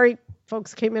questions? I'm sorry,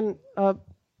 folks came in a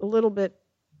little bit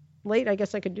late. I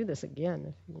guess I could do this again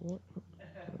if you want.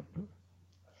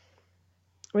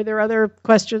 Were there other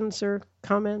questions or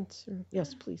comments?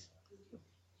 Yes, please.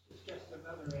 It's just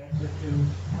another answer to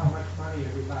how much money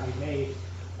everybody made.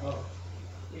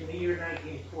 In the year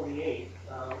 1948,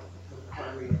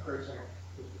 hardly a person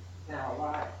who's now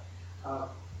alive,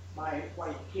 my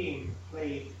white team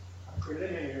played a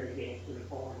preliminary game to the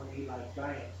Baltimore Eli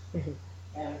Giants. Mm-hmm.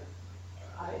 And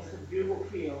it's a beautiful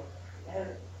field, and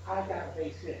I got a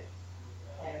base hit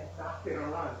and knocked in a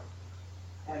run.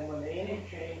 And when the inning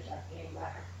changed, I came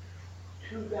back.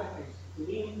 2 guys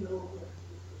leaned over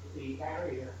the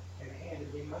barrier and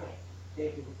handed me money.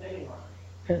 They were betting on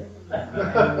me.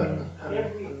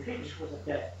 Every pitch was a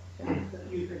bet.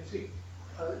 You can see,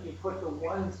 you put the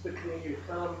 1s between your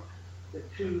thumb, the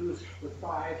 2s, the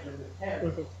 5s, and the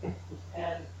 10s,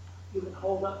 and you would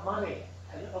hold up money,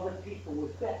 and other people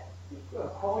would bet.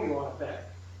 Call you on a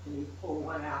bet, and you pull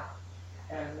one out.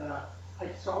 And I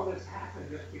saw this happen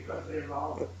just because it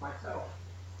involved myself.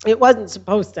 It wasn't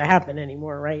supposed to happen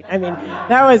anymore, right? I mean,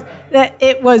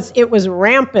 it was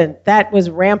rampant. That was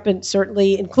rampant,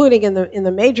 certainly, including in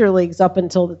the major leagues up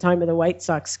until the time of the White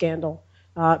Sox scandal.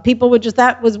 People would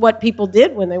that was what people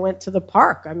did when they went to the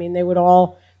park. I mean, they would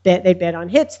all bet. They'd bet on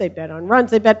hits, they'd bet on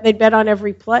runs, they'd bet on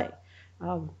every play.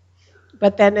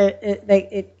 But then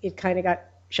it kind of got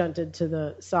shunted to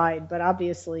the side. But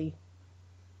obviously,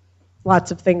 lots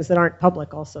of things that aren't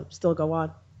public also still go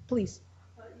on. Please.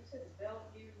 You said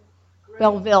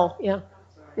Belleville, yeah.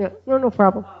 Yeah, no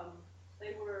problem.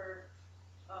 They were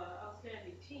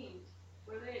outstanding teams.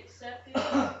 Were they accepted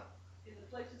in the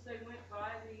places they went by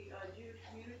the Jewish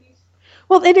communities?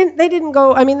 Well, they didn't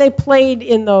go. I mean, they played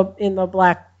in the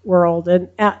black world, and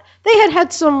they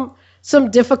had some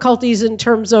difficulties in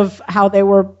terms of how they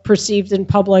were perceived in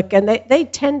public, and they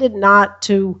tended not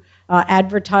to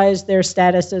advertise their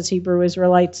status as Hebrew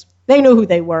Israelites. They knew who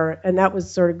they were, and that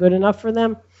was sort of good enough for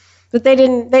them. But they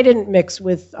didn't mix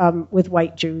with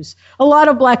white Jews. A lot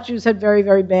of black Jews had very,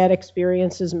 very bad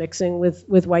experiences mixing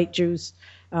with white Jews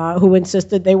who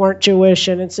insisted they weren't Jewish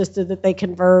and insisted that they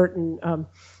convert. And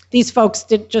these folks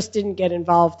didn't get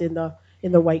involved in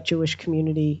the white Jewish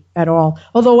community at all.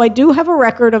 Although I do have a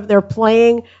record of their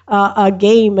playing a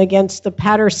game against the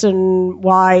Patterson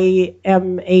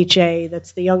YMHA,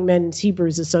 that's the Young Men's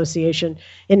Hebrews Association,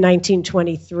 in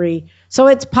 1923. So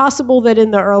it's possible that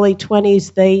in the early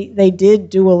 20s they did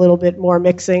do a little bit more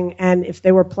mixing, and if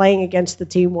they were playing against the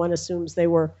team, one assumes they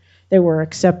were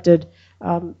accepted.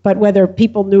 But whether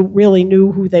people really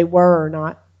knew who they were or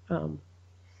not,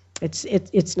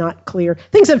 it's not clear.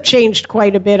 Things have changed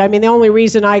quite a bit. I mean, the only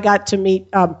reason I got to meet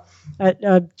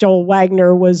Joel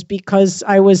Wagner was because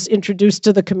I was introduced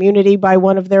to the community by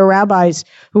one of their rabbis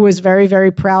who was very,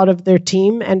 very proud of their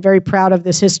team and very proud of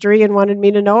this history and wanted me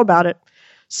to know about it.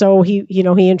 So he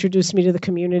introduced me to the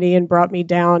community and brought me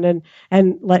down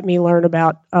and let me learn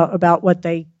about what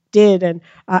they did. And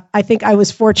I think I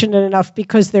was fortunate enough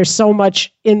because there's so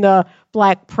much in the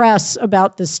black press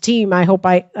about this team. I hope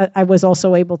I was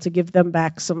also able to give them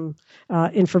back some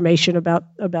information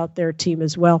about their team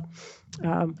as well.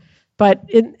 But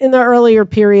in the earlier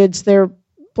periods, their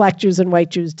black Jews and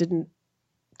white Jews didn't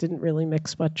really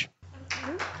mix much.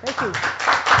 Thank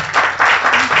you.